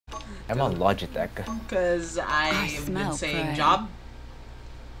I'm on Logitech. Because I've been saying job.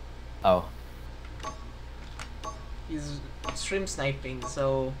 Oh. He's stream sniping,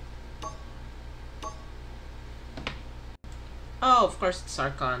 so... Oh, of course it's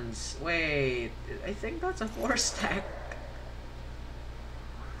Sarkon's. Wait, I think that's a 4-stack.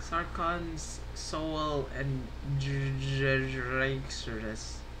 Sarkon's, Soul, and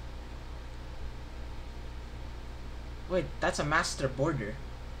Reichsurus. Wait, that's a master border.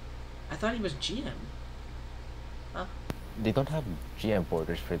 I thought he was GM. Huh? They don't have GM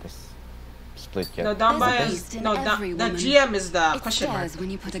borders for this split yet. No, Damba is... No, the GM is the question mark.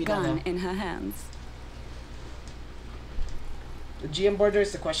 When you put a gun in her hands. The GM border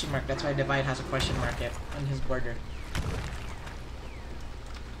is the question mark. That's why Divide has a question mark on his border.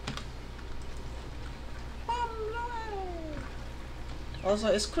 Also,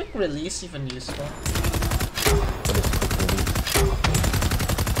 is quick release even useful? What is quick release?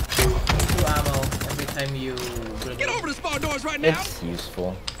 2 ammo every time you grenade. Get over the spawn doors right now! It's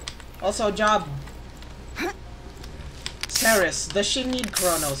useful. Also, job. Ceres, does she need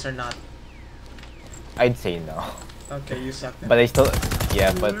Chronos or not? I'd say no. Okay, you suck then. But I still...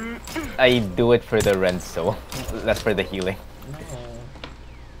 Yeah, but I do it for the rent, so that's for the healing. No.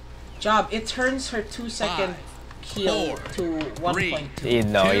 Job, it turns her 2-second heal to 1.2.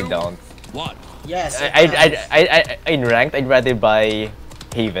 No, you don't. What? Yes. I in ranked, I'd rather buy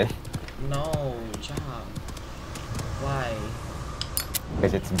Haven. No, Job. Why?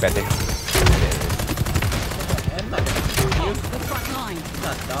 Because it's better. I'm not gonna kill you.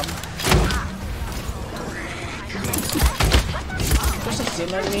 Not dumb. There's a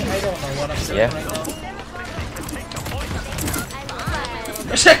sim on me. I don't know what I'm doing right now.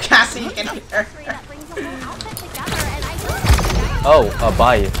 There's a Cassie in here. Oh,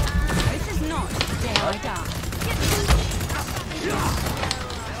 bye. This is not today I die.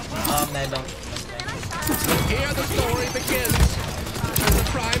 I don't. Here the story begins. The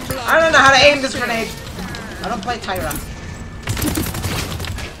prime blood. I don't know how to aim this grenade. I don't play Tyra.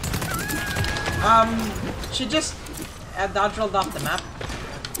 She just dodge rolled off the map.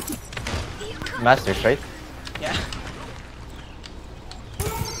 Masters, right? Yeah.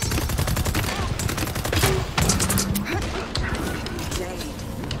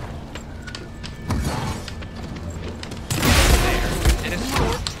 And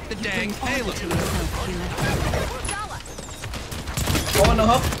escort the dang payload. Go on the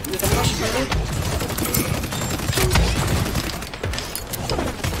hook. You can push quickly.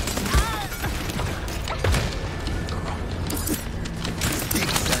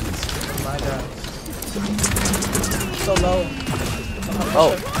 My God. So low.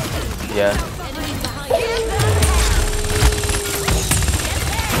 Oh, yeah.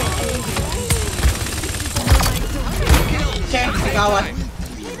 Okay, I got one.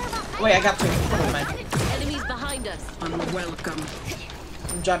 Wait, I got 2. Never mind. Enemies behind us. Unwelcome.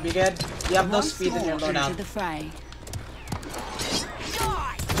 Job, you good? You have no speed in your loadout.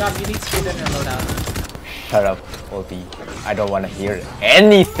 Job, you need speed in your loadout. Shut up, Ulti. I don't want to hear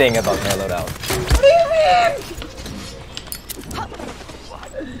anything about my loadout. What do you mean?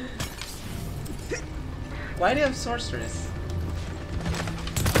 Why do you have sorceress?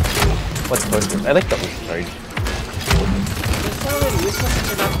 What's sorceress? I like the ult charge. It's not really useful since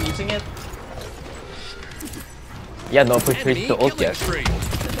you're not using it. Yeah, no, push the ult yet.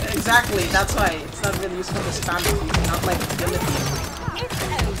 Exactly, that's why it's not really useful to spam it. It's not like ability.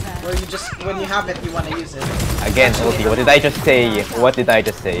 Where you just, when you have it, you want to use it. Again, Ulti, what did I just say? What did I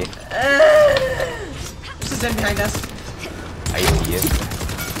just say? This is in behind us. I see it.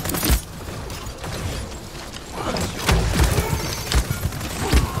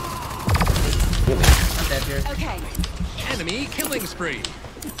 Really? I'm dead here. Okay. Enemy killing spree.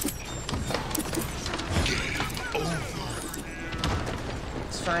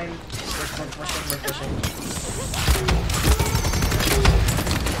 It's fine. We're pushing, we're pushing.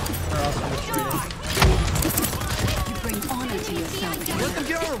 We're also retreating. You bring honor to yourself. Let them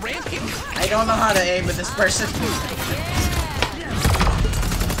get on a rampage. I don't know how to aim with this person.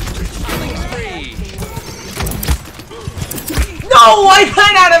 Killing spree. No! I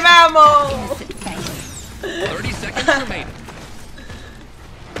ran out of ammo! 30 seconds remaining.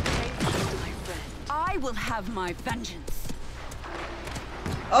 I will have my vengeance.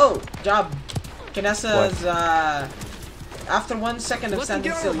 Oh, job. Kinessa's, after 1 second of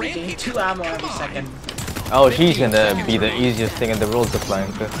standing still, you gain 2 ammo every second. Oh, she's gonna be the easiest thing in the world to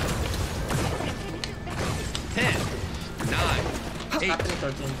flank. 10, 9, 8, Happening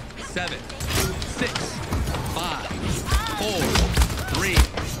 13. 7, 6, 5, 4, 3, 2,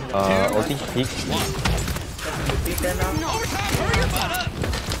 Ulti, peek. 1. Taking the peek right now. Overtime, hurry your butt up.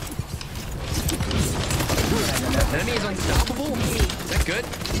 enemy is unstoppable? Is that good?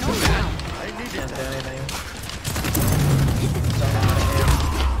 Not bad. Can't do anything.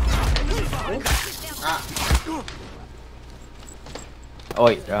 Ah. Oh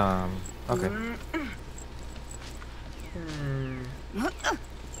wait, okay.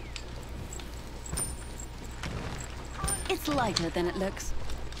 It's lighter than it looks.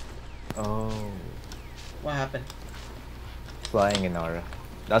 Oh, What happened? flying in aura.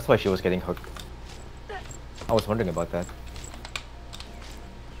 That's why she was getting hooked. I was wondering about that.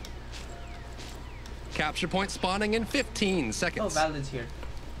 Capture point spawning in 15 Oh, seconds. Valid's here.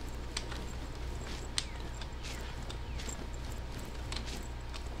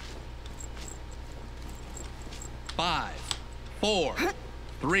 Five, 4,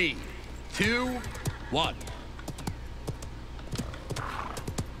 3, 2, 1.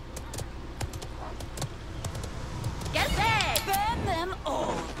 Get there! Burn them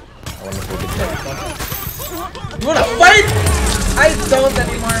all! I wonder if we could check. You wanna fight? I don't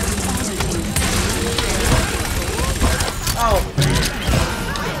anymore. Oh.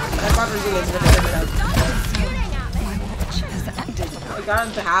 I thought resilience would have been out. My watch has ended. I got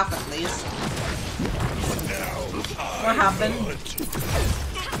him to half at least. What happened?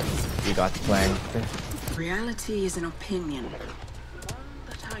 You got flanked. Reality is an opinion, one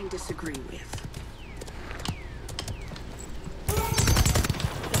that I disagree with.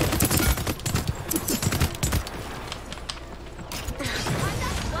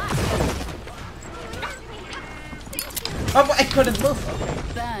 Oh, but I couldn't move.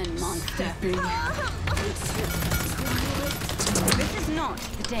 Okay. Burn, monster. This is not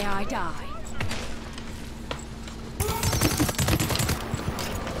the day I die.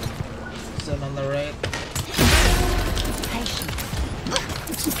 Zone on the right. Patience.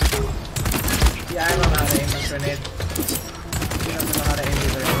 Yeah, I don't know how to aim this grenade. You don't know how to aim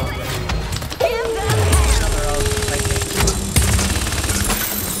either. Another all fight me.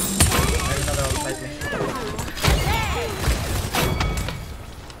 Another all fight me.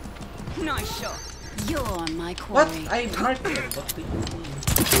 Nice shot. You're my What? quarry. I marked it. What do you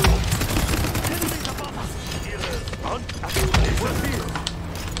mean?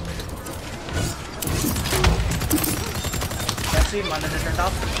 Can't see him under the turned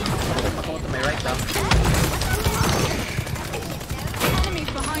off. I'll go to my right now. Enemies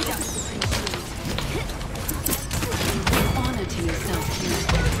behind us. Honor to yourself,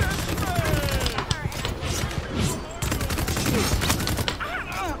 kid.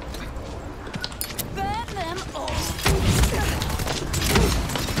 Burn them all.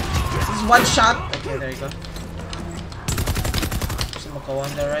 This is one shot. Okay, there you go. Sumoko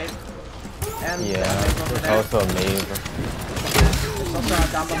on the right. And Yeah, over there's there. also a maze. There's also a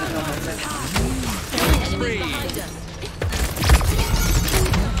down below the movement. Spree.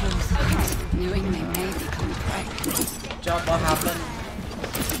 Knowing they may become prey. Job, what happened?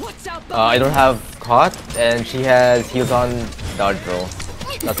 What's up? I don't have caught, and she has heals on dodge roll.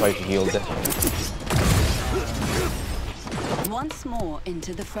 That's why she healed. Once more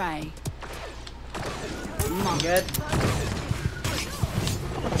into the fray. Good.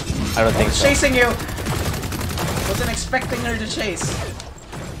 I don't think so. Chasing you! Wasn't expecting her to chase.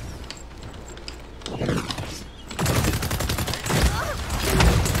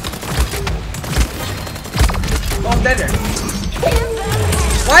 Oh, I'm dead here.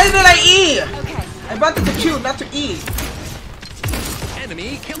 Why did I E? Okay. I wanted to Q, not to E.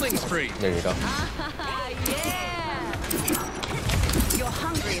 Enemy killing spree. There you go. Yeah. You're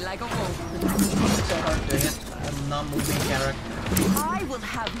hungry like a wolf. It's so hard doing it. I'm not moving character. I will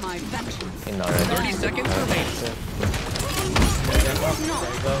have my vengeance. In already. 30 seconds remaining. There you go. Not There you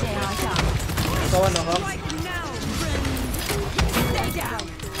the go. day I die. Go on the hook. Now, friend. Lay down.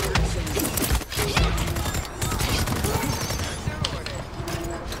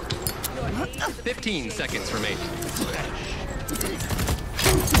 15 seconds remaining.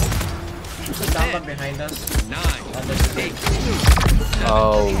 There's a down behind us. 9, On the 8,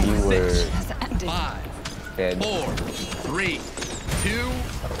 Oh, you were 5, dead. 4, 3, 2,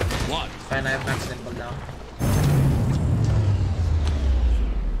 1. Fine, I have max symbol now.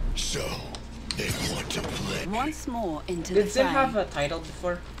 So, they want to play. Once more into Did the Zim fray. have a title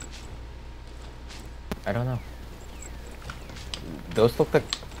before? I don't know. Those look like...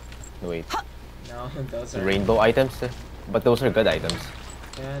 Wait. No, those are... Rainbow items? But those are good items.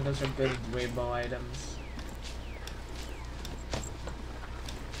 Yeah, those are good rainbow items.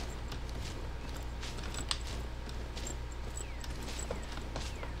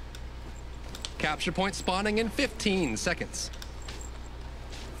 Capture point spawning in 15 seconds.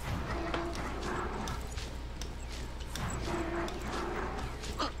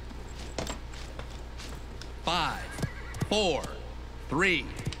 5, 4, 3,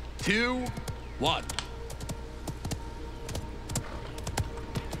 2, 1.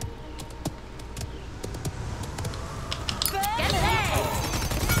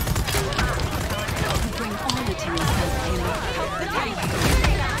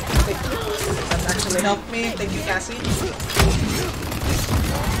 That's actually helped me. Thank you, Cassie.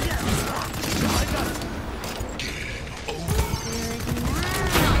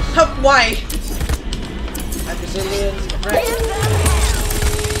 Why? I'm resilience, right?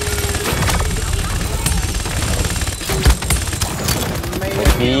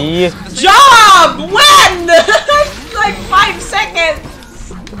 Me. Job! When? Like 5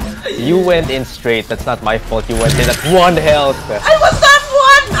 seconds! You went in straight. That's not my fault. You went in at 1 health. I was not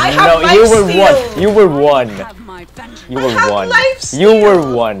one! I have No, life you were steal. 1. You were 1. You I were have 1. life You were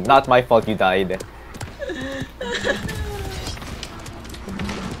steal. 1. Not my fault you died.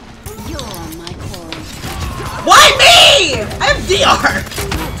 Why me? I have DR!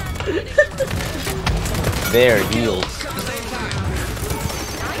 There, heals.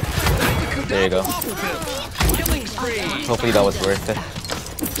 There you go. Hopefully that was worth it.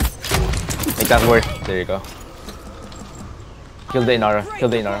 Make that worth. There you go. Kill the Inara. Kill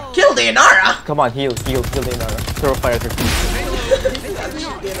the Inara. Kill the Inara? Come on, heal, heal, kill the Inara. Throw fire at her feet.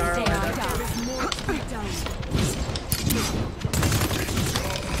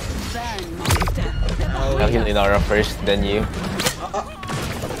 I'll heal Inara first, then you.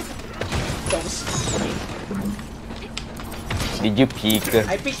 Did you peek?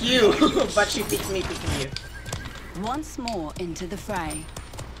 I pick you, but she picked me picking you. Once more into the fray.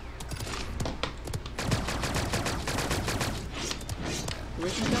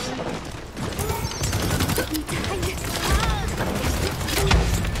 Where's she going?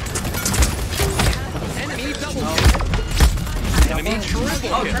 Enemy double kill. Enemy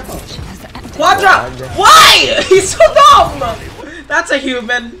triple kill. Quadra! Why? He's so dumb! That's a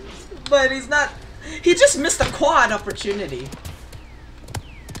human, but he's not. He just missed a quad opportunity.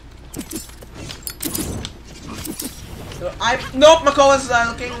 So nope. Makoa's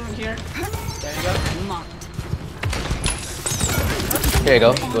looking here. There you go. Here you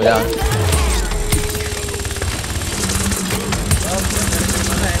go. Go down.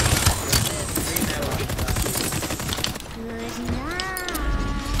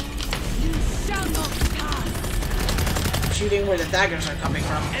 Shooting where the daggers are coming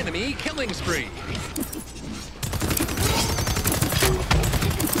from. Enemy killing spree.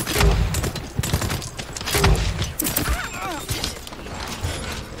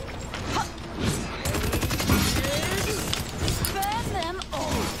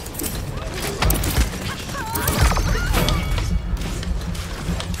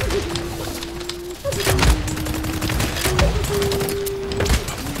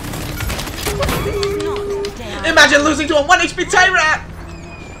 Imagine losing to a 1 HP Tyra!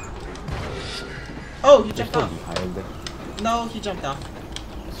 Oh, he jumped off. Behind. No, he jumped off.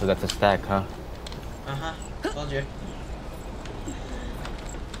 So that's a stack, huh? Uh-huh. Told you.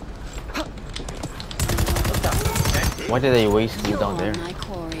 Why did they waste you down there? 30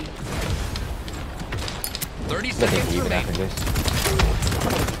 Nothing seconds even remaining. after this.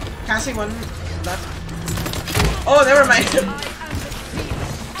 Cassie one left. Oh, never mind.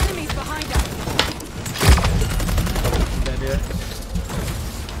 Enemies behind us.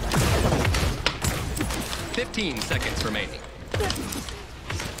 15 seconds remaining.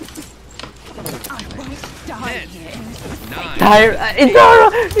 I won't die 10, here. 9, Tyra! Inara!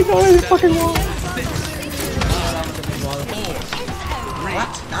 Inara in the fucking wall! 6, 4,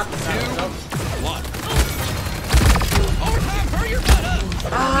 What? Not the sound. 1. Overtime, hurry your butt up!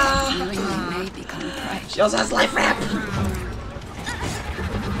 You may become prey. She also has life ramp.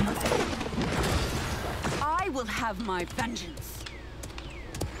 I will have my vengeance.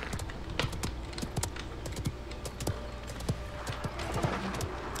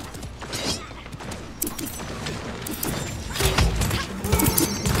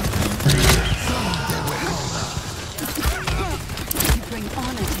 You bring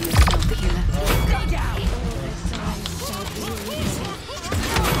honor to yourself, killer. Go down.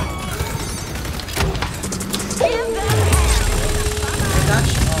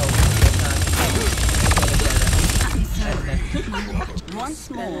 Once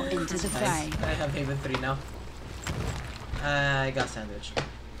more into the fray. Nice. I have Haven 3 now. I got sandwich.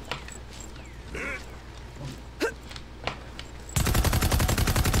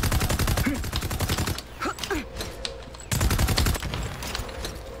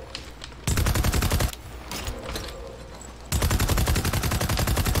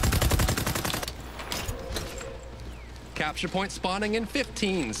 Capture point spawning in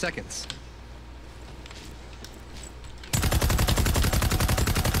 15 seconds.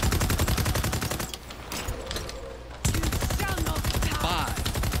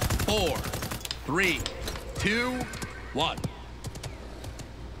 4, 3, 2, 1.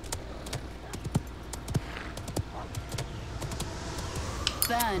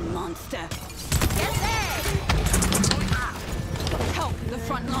 Burn, monster. Help the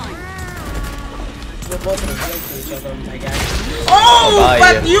front line. We're both related to each other, I guess. Oh, Bye.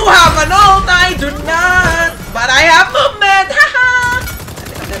 but you have an ult, I do not. But I have movement, haha. I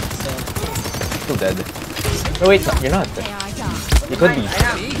think I'm dead, so. Still dead. No wait, you're not. There I die. You could be. I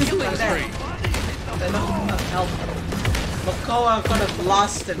am. I'm dead. I don't have help. Makoa could have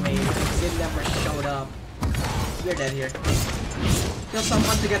lost to me because he never showed up. You're dead here. Kill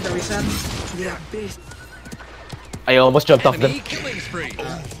someone to get the reset. Yeah, bitch. I almost jumped off Enemy them. killing spree.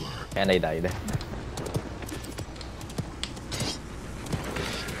 And I died.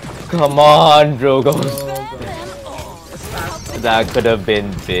 Come on, Drogo. That could have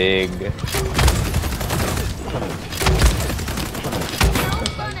been big.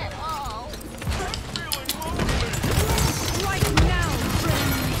 Right now,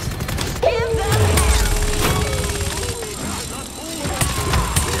 friends. Give them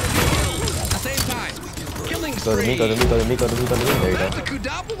At the same time. Killing Go to me, spree. go to me, go to me, go to me, go to me. There you go. That's a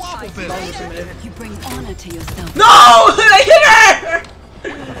Kudapa waffle finish. You bring honor to yourself. No! I hit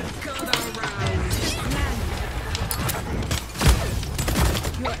her!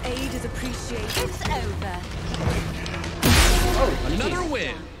 Your aid is appreciated. It's over. Another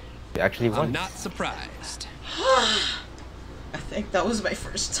win. We actually I'm won. not surprised. I think that was my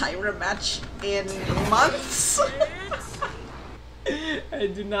first Tyra match in months. I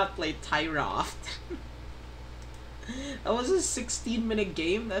do not play Tyra often. That was a 16-minute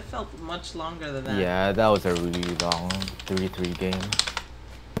game. That felt much longer than that. Yeah, that was a really long 3-3 game.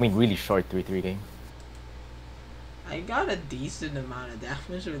 I mean, really short 3-3 game. I got a decent amount of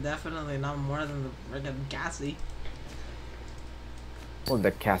damage, but definitely not more than the friggin' Cassie. Well,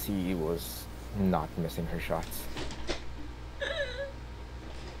 the Cassie was not missing her shots.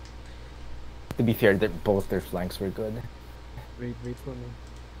 To be fair, both their flanks were good. Wait for me.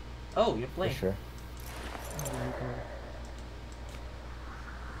 Oh, you're For playing. sure.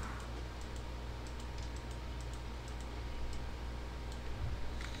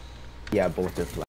 Yeah, both their flanks.